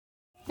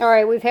All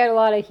right, we've had a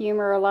lot of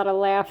humor, a lot of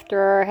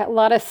laughter, a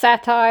lot of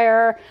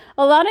satire,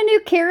 a lot of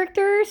new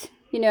characters.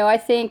 I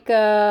think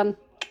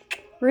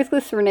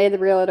Ruthless Renee the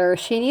Realtor,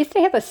 she needs to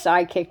have a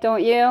sidekick,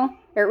 don't you?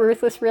 At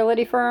Ruthless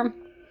Realty Firm.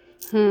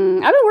 I've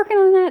been working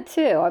on that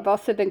too. I've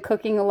also been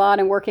cooking a lot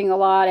and working a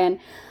lot, and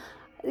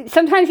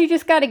sometimes you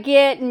just got to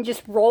get and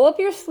just roll up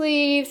your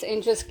sleeves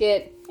and just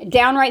get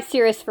downright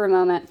serious for a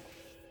moment.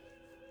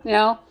 You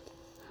know?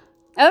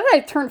 As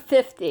I turned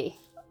 50,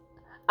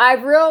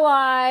 I've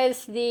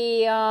realized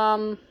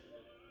the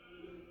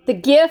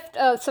gift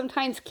of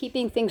sometimes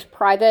keeping things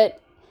private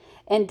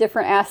in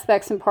different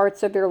aspects and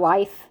parts of your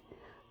life.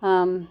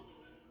 And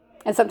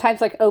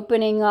sometimes like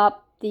opening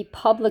up the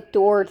public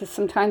door to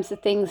sometimes the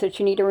things that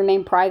you need to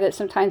remain private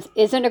sometimes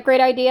isn't a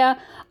great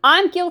idea.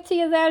 I'm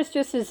guilty of that. It's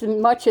just as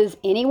much as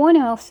anyone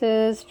else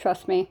is,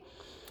 trust me.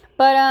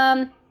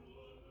 But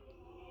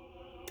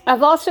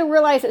I've also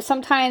realized that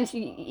sometimes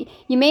you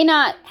may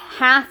not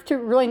have to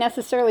really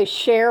necessarily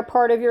share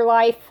part of your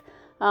life.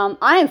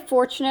 I am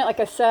fortunate, like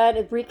I said,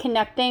 at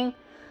reconnecting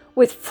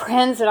with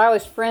friends that I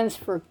was friends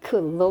for,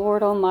 good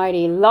Lord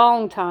Almighty,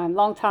 long time.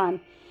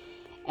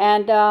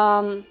 And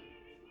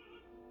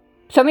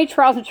so many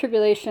trials and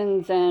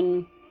tribulations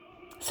and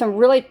some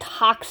really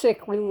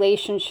toxic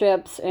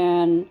relationships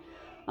and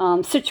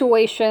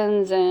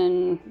situations,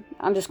 and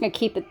I'm just going to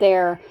keep it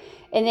there.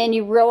 And then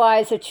you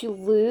realize that you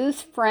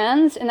lose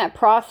friends in that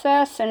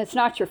process, and it's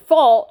not your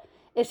fault.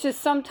 It's just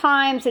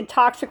sometimes in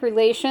toxic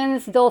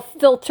relations, they'll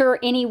filter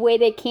any way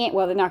they can.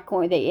 Well, they're not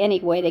going any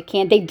way they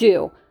can. They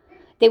do.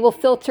 They will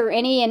filter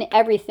any and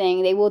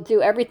everything. They will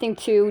do everything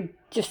to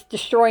just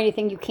destroy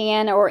anything you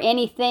can or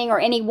anything or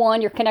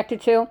anyone you're connected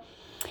to.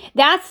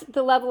 That's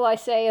the level, I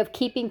say, of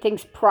keeping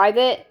things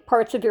private,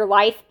 parts of your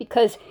life,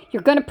 because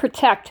you're going to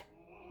protect.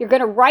 You're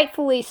going to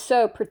rightfully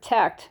so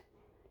protect,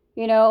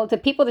 the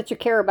people that you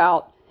care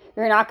about.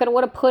 You're not going to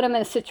want to put them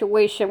in a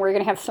situation where you're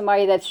going to have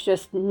somebody that's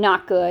just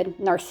not good,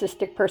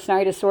 narcissistic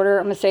personality disorder.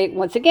 I'm going to say it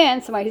once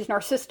again, somebody who's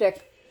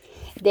narcissistic.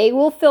 They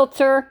will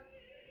filter,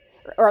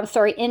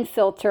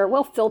 infilter.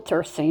 Well,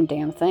 filter, same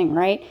damn thing,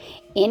 right?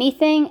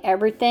 Anything,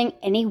 everything,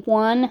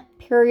 anyone,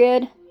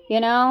 period,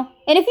 And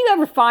if you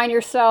ever find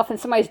yourself and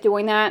somebody's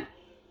doing that,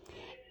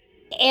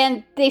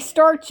 and they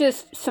start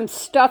just some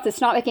stuff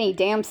that's not making any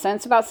damn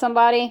sense about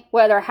somebody,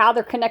 whether how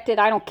they're connected,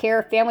 I don't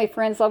care, family,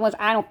 friends, loved ones,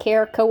 I don't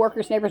care,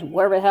 coworkers, neighbors,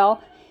 whatever the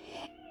hell,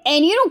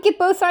 and you don't get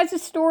both sides of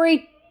the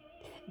story,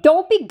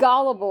 don't be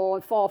gullible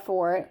and fall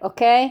for it,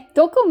 okay?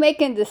 Don't go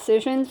making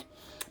decisions.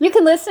 You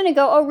can listen and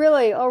go, oh,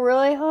 really? Oh,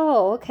 really?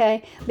 Oh,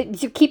 okay.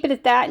 But you keep it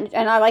at that,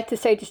 and I like to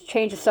say just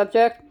change the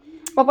subject.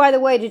 Oh, by the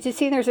way, did you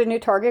see there's a new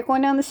Target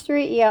going down the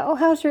street? Yeah. Oh,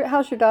 how's your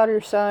daughter, your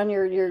son,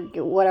 your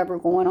whatever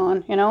going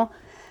on,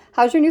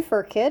 How's your new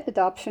fur kid,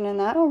 adoption and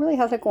that? Oh, really?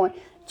 How's that going?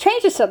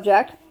 Change the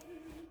subject.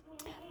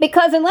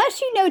 Because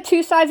unless you know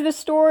two sides of a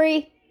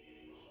story,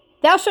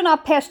 thou shalt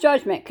not pass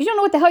judgment. Because you don't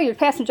know what the hell you're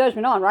passing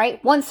judgment on,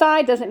 right? One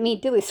side doesn't mean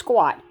dilly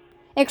squat.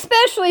 And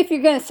especially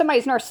if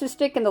somebody's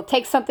narcissistic and they'll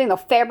take something, they'll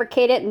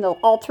fabricate it and they'll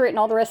alter it and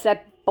all the rest of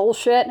that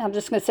bullshit. I'm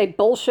just going to say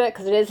bullshit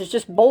because it's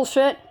just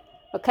bullshit.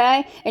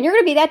 Okay? And you're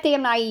going to be that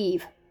damn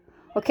naive.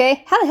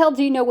 Okay? How the hell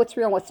do you know what's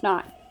real and what's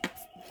not?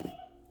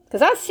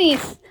 Because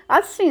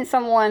I've seen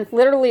someone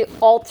literally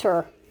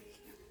alter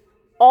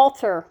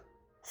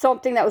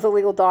something that was a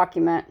legal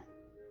document.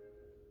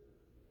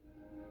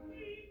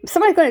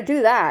 Somebody's going to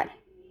do that,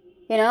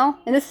 and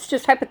this is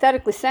just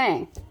hypothetically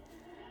saying,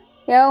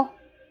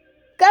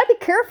 gotta be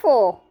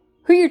careful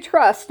who you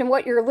trust and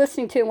what you're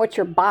listening to and what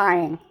you're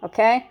buying,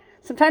 okay?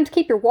 Sometimes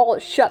keep your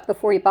wallet shut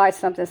before you buy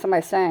something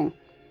somebody's saying,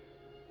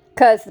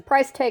 because the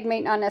price tag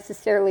may not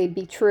necessarily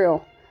be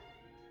true.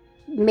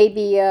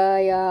 Maybe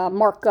a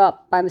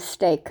markup by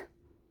mistake.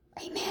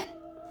 Amen.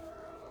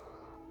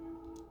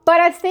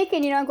 But I was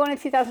thinking, I'm going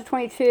to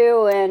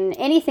 2022 and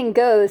anything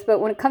goes, but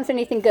when it comes to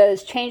anything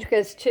goes, change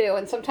goes too.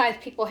 And sometimes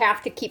people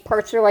have to keep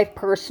parts of their life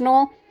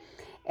personal.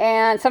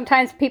 And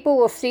sometimes people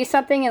will see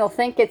something and they'll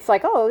think it's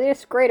like, oh,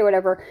 it's great or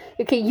whatever.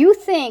 Okay, you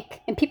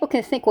think, and people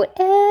can think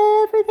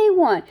whatever they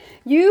want.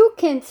 You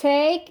can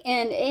take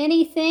and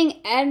anything,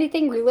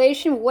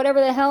 relation, whatever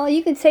the hell,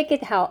 you can take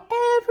it however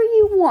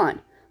you want.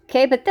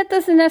 Okay, but that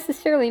doesn't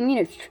necessarily mean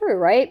it's true,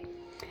 right?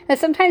 And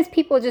sometimes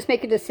people just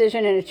make a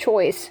decision and a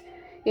choice,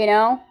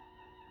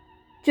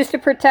 just to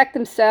protect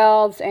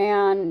themselves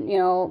and,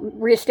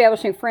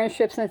 reestablishing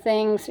friendships and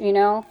things,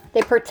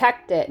 they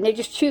protect it and they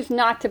just choose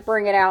not to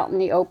bring it out in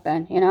the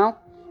open,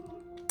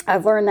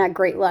 I've learned that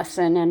great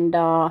lesson, and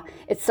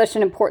it's such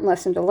an important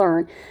lesson to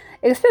learn,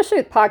 especially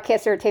with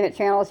podcast entertainment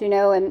channels,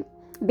 and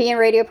being a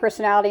radio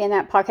personality and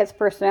that podcast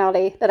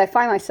personality that I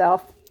find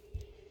myself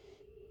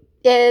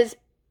is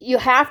you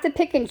have to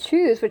pick and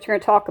choose what you're going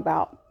to talk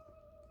about.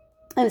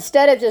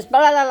 Instead of just blah,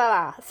 blah, blah,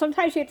 blah.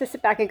 Sometimes you have to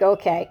sit back and go,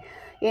 okay,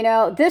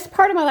 this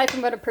part of my life I'm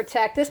going to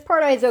protect. This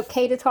part is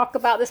okay to talk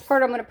about. This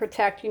part I'm going to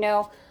protect,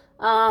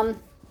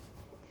 I'm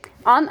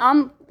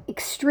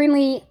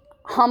extremely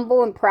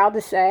humble and proud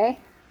to say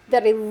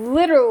that I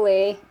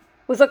literally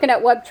was looking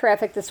at web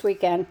traffic this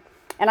weekend.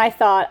 And I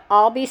thought,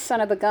 I'll be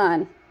son of a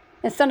gun.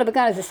 And son of a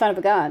gun is a son of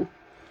a gun.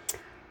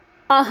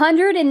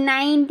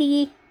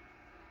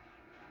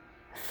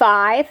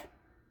 195,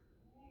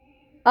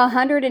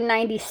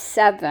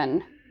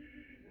 197.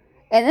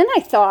 And then I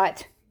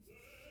thought,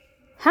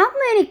 how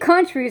many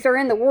countries are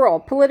in the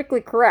world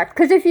politically correct?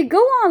 Because if you go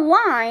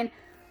online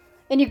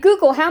and you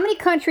Google how many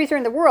countries are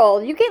in the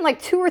world, you get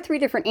like 2 or 3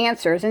 different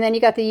answers. And then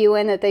you got the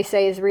UN that they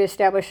say is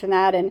reestablished and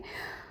that. And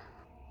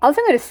all I'm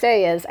going to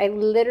say is I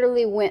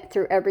literally went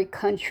through every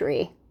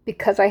country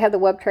because I have the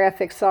web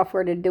traffic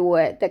software to do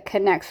it that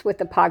connects with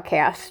the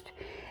podcast.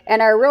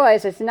 And I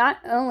realized it's not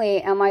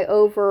only am I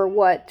over,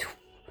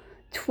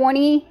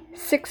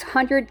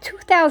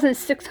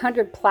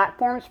 2,600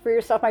 platforms for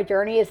Yourself My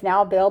Journey is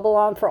now available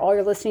on for all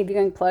your listening,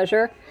 viewing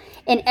pleasure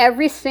in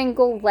every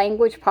single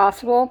language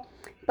possible.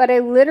 But I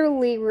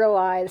literally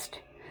realized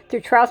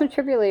through trials and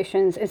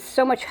tribulations and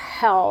so much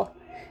hell,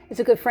 as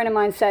a good friend of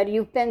mine said,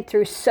 you've been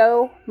through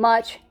so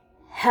much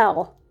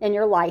hell in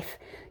your life.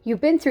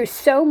 You've been through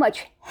so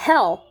much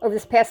hell over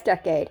this past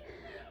decade.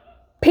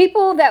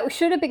 People that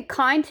should have been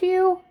kind to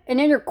you and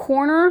in your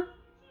corner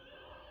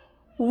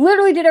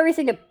literally did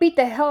everything to beat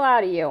the hell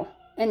out of you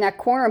in that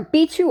corner and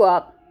beat you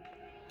up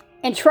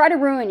and try to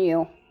ruin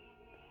you.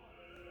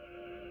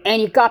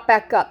 And you got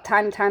back up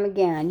time and time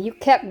again. You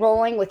kept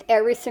rolling with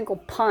every single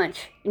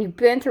punch and you've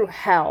been through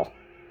hell.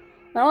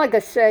 And all I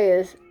can say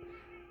is,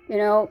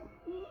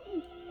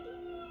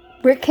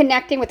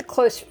 reconnecting with a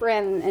close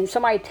friend and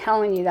somebody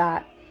telling you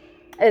that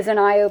is an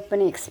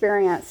eye-opening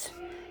experience.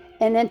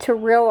 And then to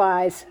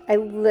realize I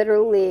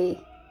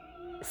literally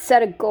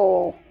set a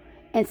goal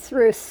and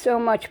through so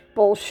much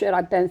bullshit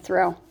I've been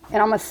through.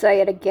 And I'm going to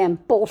say it again,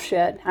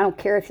 bullshit. I don't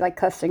care if you like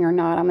cussing or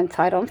not. I'm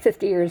entitled. I'm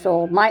 50 years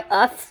old. My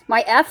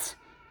F's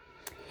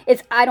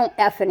is I don't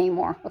F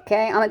anymore,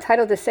 okay? I'm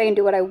entitled to say and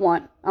do what I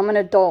want. I'm an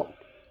adult,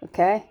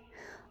 okay?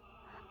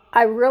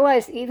 I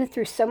realized even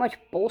through so much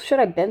bullshit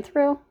I've been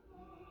through,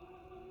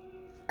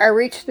 I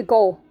reached the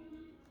goal.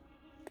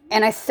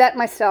 And I set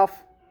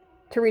myself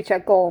to reach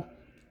that goal.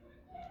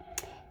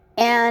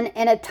 And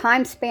in a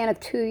time span of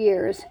 2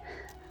 years,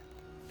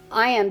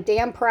 I am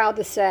damn proud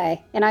to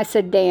say, and I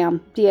said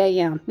damn,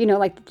 D-A-M,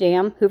 like the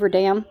dam, Hoover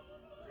Dam.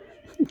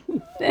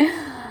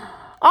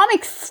 I'm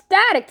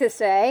ecstatic to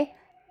say,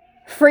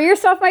 Free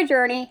Yourself My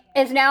Journey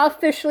has now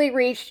officially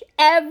reached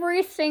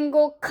every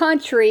single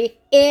country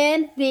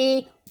in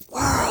the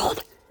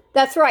world.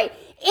 That's right,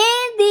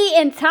 in the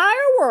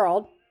entire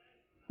world,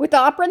 with the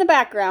opera in the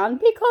background,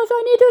 because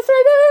I need to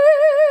say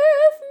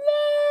this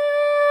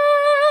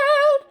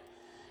loud.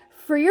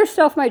 Free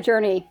Yourself My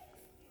Journey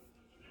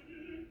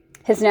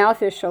has now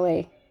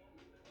officially,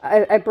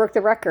 I broke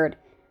the record,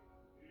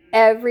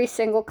 every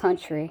single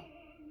country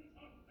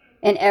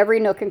in every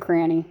nook and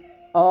cranny,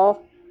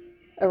 all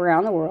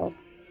around the world,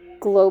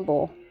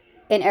 global,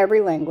 in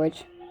every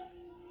language,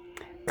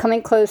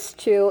 coming close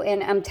to,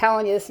 and I'm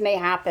telling you, this may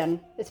happen.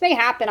 This may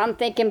happen, I'm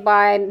thinking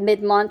by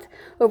mid-month,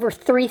 over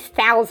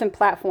 3,000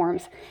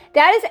 platforms.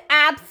 That is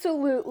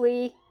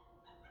absolutely,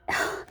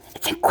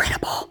 it's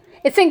incredible.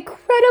 It's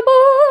incredible.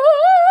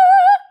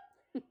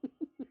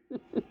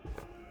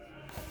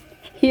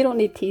 You don't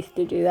need teeth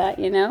to do that,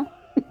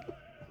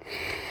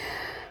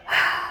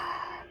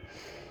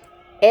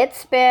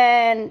 It's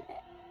been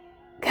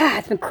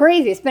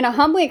crazy. It's been a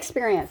humbling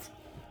experience.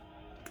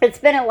 It's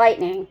been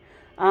enlightening.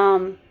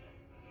 And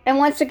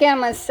once again,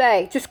 I'm going to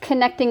say, just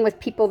connecting with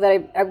people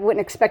that I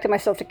wouldn't expect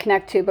myself to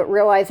connect to, but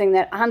realizing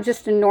that I'm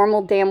just a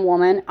normal damn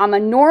woman. I'm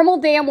a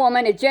normal damn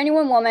woman, a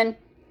genuine woman.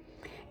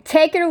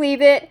 Take it or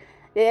leave it.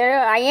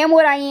 I am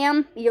what I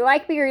am. You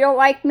like me or you don't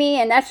like me,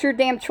 and that's your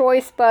damn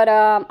choice, but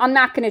I'm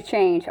not going to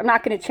change. I'm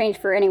not going to change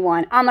for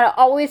anyone. I'm going to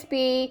always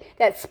be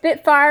that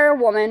Spitfire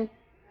woman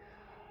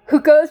who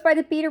goes by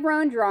the beat of her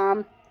own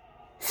drum,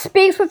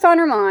 speaks what's on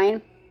her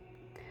mind,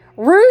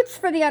 roots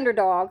for the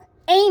underdog.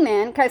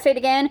 Amen. Can I say it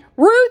again?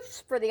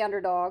 Roots for the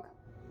underdog.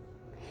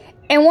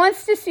 And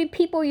wants to see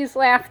people use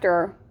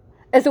laughter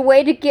as a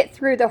way to get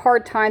through the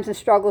hard times and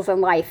struggles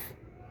in life.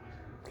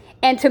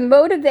 And to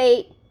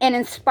motivate and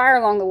inspire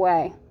along the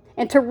way.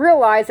 And to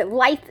realize that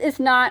life is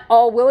not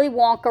all Willy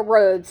Wonka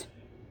roads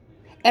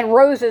and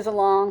roses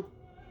along,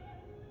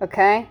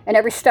 okay? And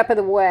every step of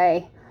the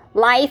way.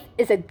 Life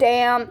is a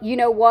damn,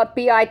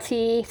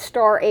 B-I-T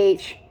star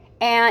H.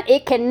 And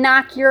it can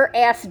knock your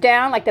ass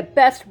down like the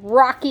best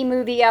Rocky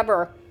movie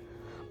ever.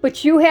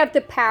 But you have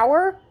the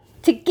power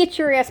to get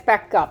your ass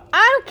back up.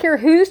 I don't care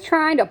who's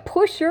trying to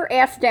push your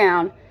ass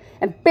down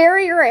and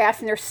bury your ass,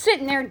 and they're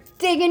sitting there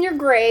digging your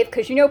grave,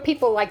 because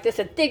people like this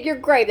that dig your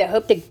grave that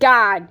hope to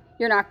God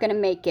you're not going to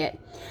make it.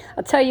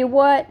 I'll tell you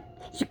what,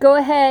 you go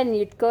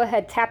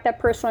ahead, tap that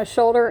person on the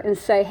shoulder and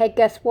say, hey,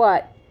 guess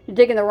what? You're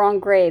digging the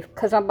wrong grave,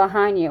 because I'm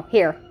behind you.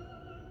 Here.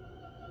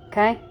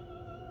 Okay?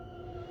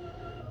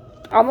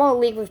 I'm going to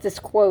leave with this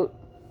quote,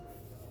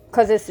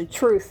 because it's the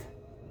truth.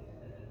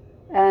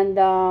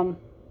 And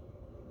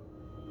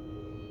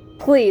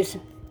please,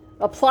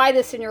 apply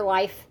this in your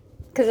life,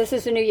 because this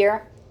is a new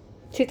year.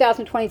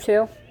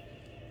 2022.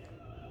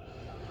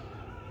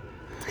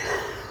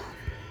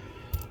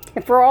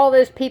 And for all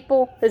those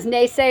people, those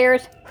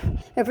naysayers,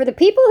 And for the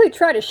people who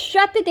try to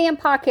shut the damn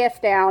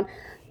podcast down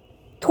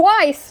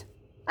twice,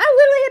 I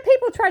literally had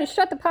people try to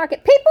shut the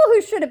podcast. People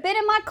who should have been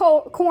in my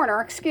corner,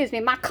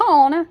 my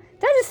corner.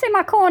 Did I just say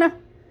my corner?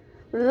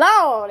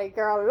 Lordy,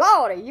 girl,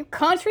 Lordy, you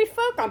country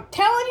folk, I'm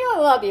telling you, I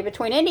love you.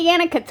 Between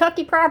Indiana and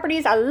Kentucky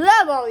properties, I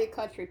love all you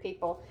country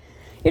people.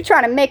 You're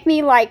trying to make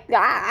me like,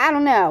 I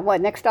don't know,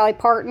 what, next Dolly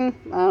Parton?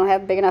 I don't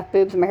have big enough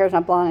boobs and my hair's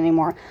not blonde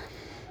anymore.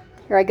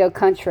 Here I go,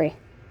 country.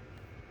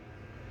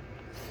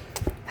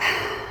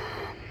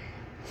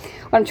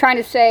 What I'm trying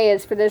to say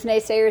is for those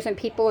naysayers and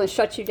people that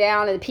shut you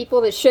down and the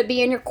people that should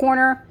be in your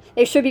corner,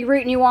 they should be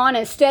rooting you on.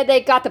 Instead,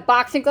 they got the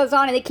boxing gloves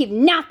on and they keep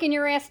knocking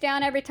your ass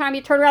down every time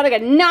you turn around. They're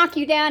going to knock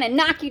you down and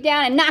knock you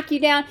down and knock you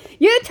down.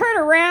 You turn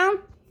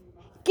around,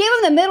 give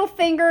them the middle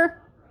finger,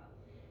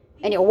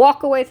 and you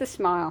walk away with a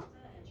smile.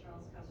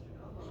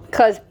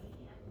 Because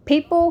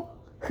people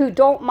who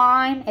don't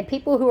mind and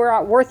people who are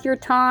not worth your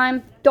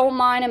time, don't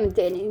mind them,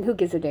 and who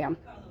gives a damn,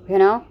 you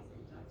know?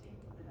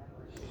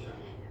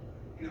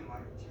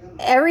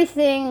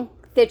 Everything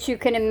that you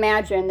can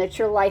imagine that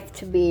your life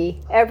to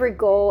be, every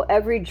goal,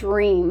 every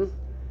dream,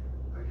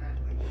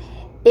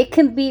 it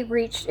can be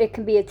reached, it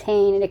can be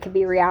attained, and it can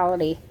be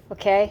reality,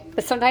 okay?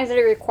 But sometimes it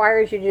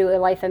requires you to do a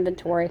life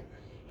inventory,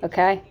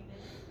 okay?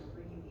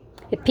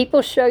 If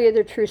people show you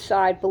their true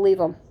side, believe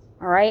them,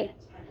 all right?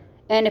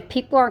 And if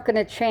people aren't going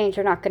to change,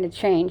 they're not going to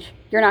change.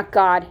 You're not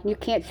God. You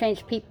can't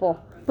change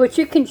people. But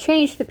you can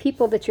change the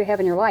people that you have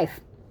in your life.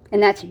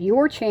 And that's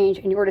your change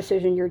and your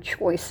decision, your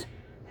choice,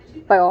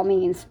 by all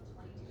means.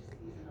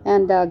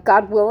 And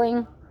God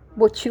willing,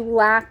 what you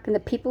lack and the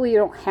people you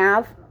don't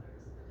have,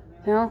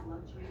 you know,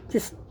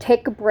 just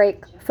take a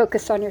break,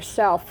 focus on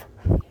yourself.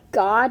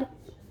 God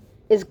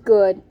is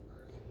good.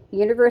 The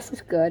universe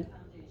is good.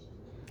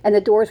 And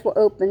the doors will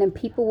open and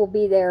people will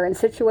be there and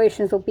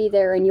situations will be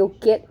there and you'll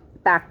get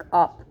back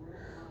up.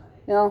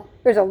 You know,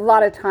 there's a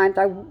lot of times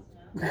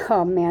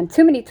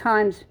too many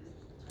times,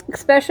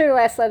 especially the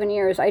last 11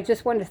 years, I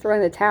just wanted to throw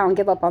in the towel and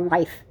give up on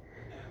life.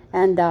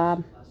 And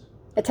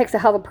it takes a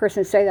hell of a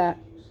person to say that.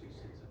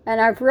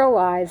 And I've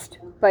realized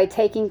by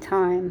taking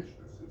time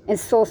and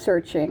soul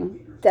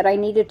searching that I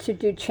needed to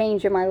do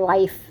change in my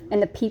life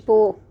and the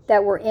people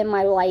that were in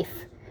my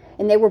life,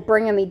 and they were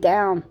bringing me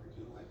down.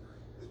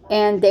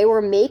 And they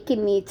were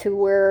making me to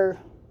where,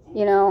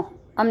 you know,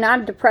 I'm not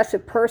a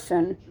depressive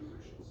person,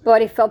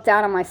 but I felt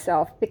down on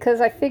myself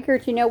because I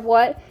figured, you know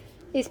what?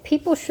 These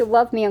people should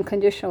love me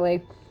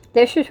unconditionally.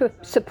 They should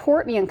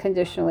support me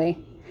unconditionally.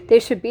 They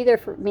should be there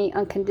for me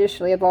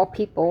unconditionally of all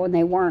people, and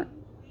they weren't.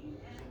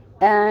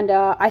 And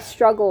I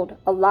struggled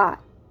a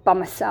lot by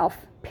myself,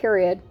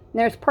 period. And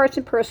there's parts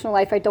in personal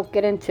life I don't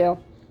get into.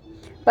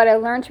 But I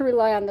learned to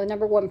rely on the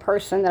number one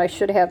person that I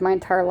should have my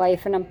entire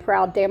life, and I'm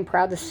damn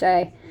proud to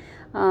say.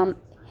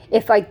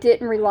 If I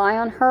didn't rely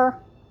on her,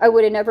 I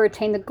would have never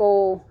attained the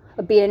goal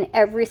of being in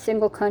every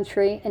single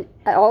country and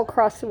all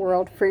across the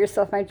world. Free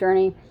Yourself My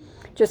Journey.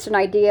 Just an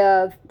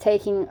idea of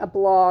taking a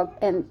blog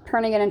and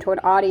turning it into an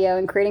audio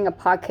and creating a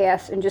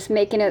podcast and just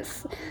making it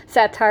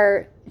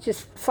satire,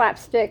 just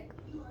slapstick,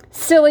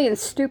 silly and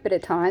stupid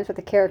at times with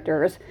the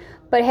characters,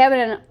 but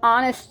having an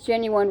honest,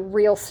 genuine,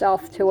 real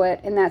self to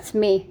it, and that's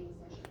me.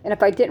 And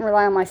if I didn't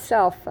rely on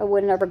myself, I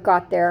would have never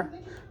got there.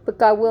 But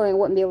God willing, I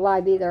wouldn't be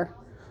alive either,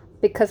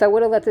 because I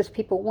would have let those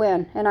people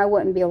win, and I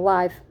wouldn't be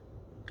alive.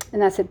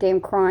 And that's a damn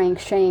crying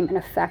shame and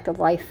a fact of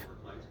life.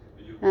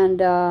 And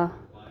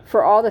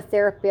for all the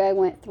therapy I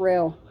went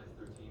through,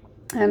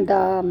 and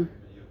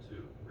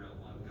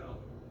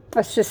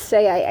let's just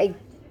say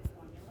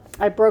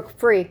I broke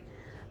free.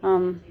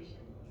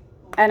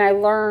 And I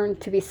learned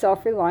to be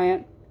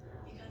self-reliant.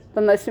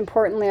 But most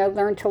importantly, I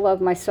learned to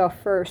love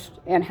myself first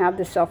and have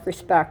the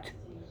self-respect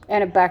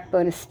and a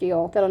backbone of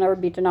steel that'll never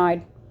be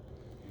denied.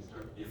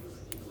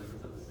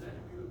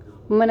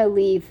 I'm going to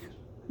leave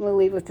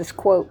with this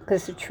quote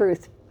because it's the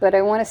truth. But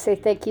I want to say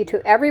thank you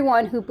to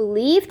everyone who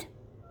believed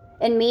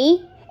in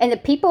me and the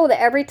people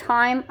that every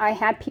time I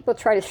had people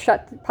try to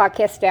shut the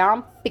podcast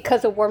down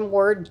because of one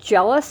word,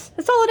 jealous.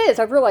 That's all it is.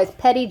 I've realized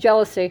petty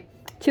jealousy.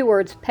 2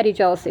 words, petty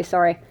jealousy,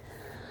 sorry.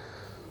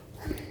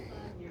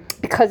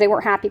 Because they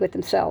weren't happy with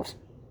themselves.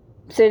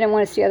 So they didn't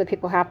want to see other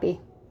people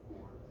happy.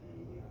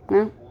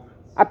 Well,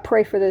 I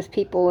pray for those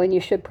people, and you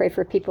should pray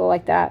for people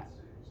like that.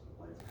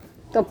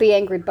 Don't be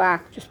angry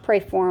back. Just pray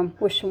for them.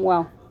 Wish them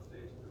well.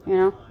 You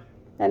know?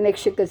 That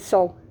makes you a good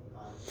soul.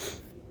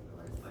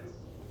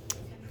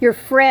 Your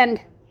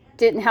friend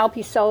didn't help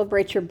you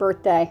celebrate your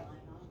birthday,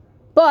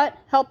 but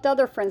helped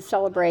other friends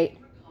celebrate.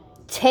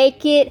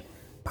 Take it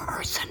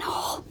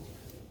personal.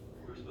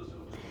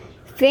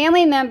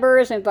 Family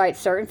members invite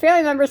certain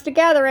family members to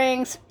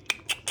gatherings,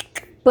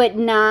 but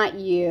not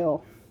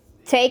you.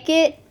 Take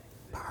it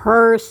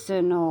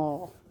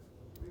personal.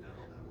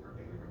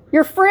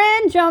 Your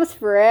friend jumps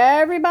for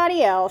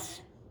everybody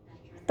else.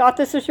 Thought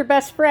this was your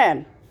best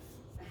friend.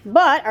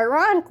 But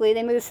ironically,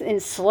 they move in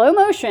slow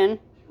motion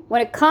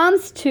when it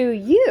comes to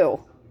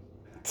you.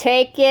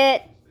 Take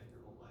it,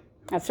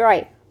 that's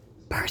right,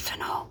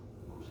 personal.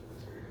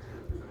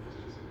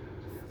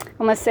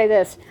 I'm going to say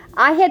this.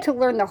 I had to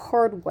learn the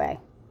hard way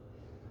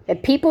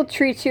that people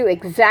treat you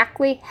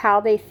exactly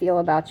how they feel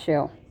about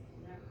you.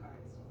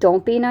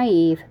 Don't be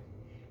naive,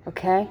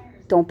 okay?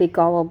 Don't be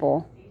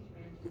gullible.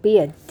 Be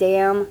a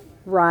damn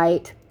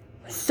right,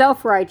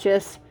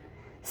 self-righteous,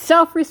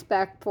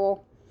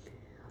 self-respectful,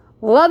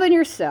 loving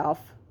yourself.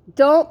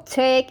 Don't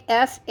take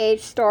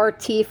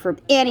SH*T from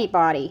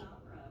anybody.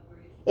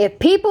 If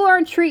people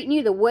aren't treating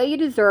you the way you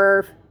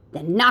deserve,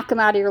 then knock them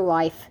out of your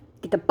life.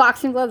 Get the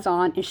boxing gloves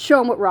on and show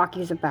them what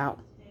Rocky's about.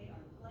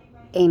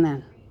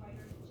 Amen.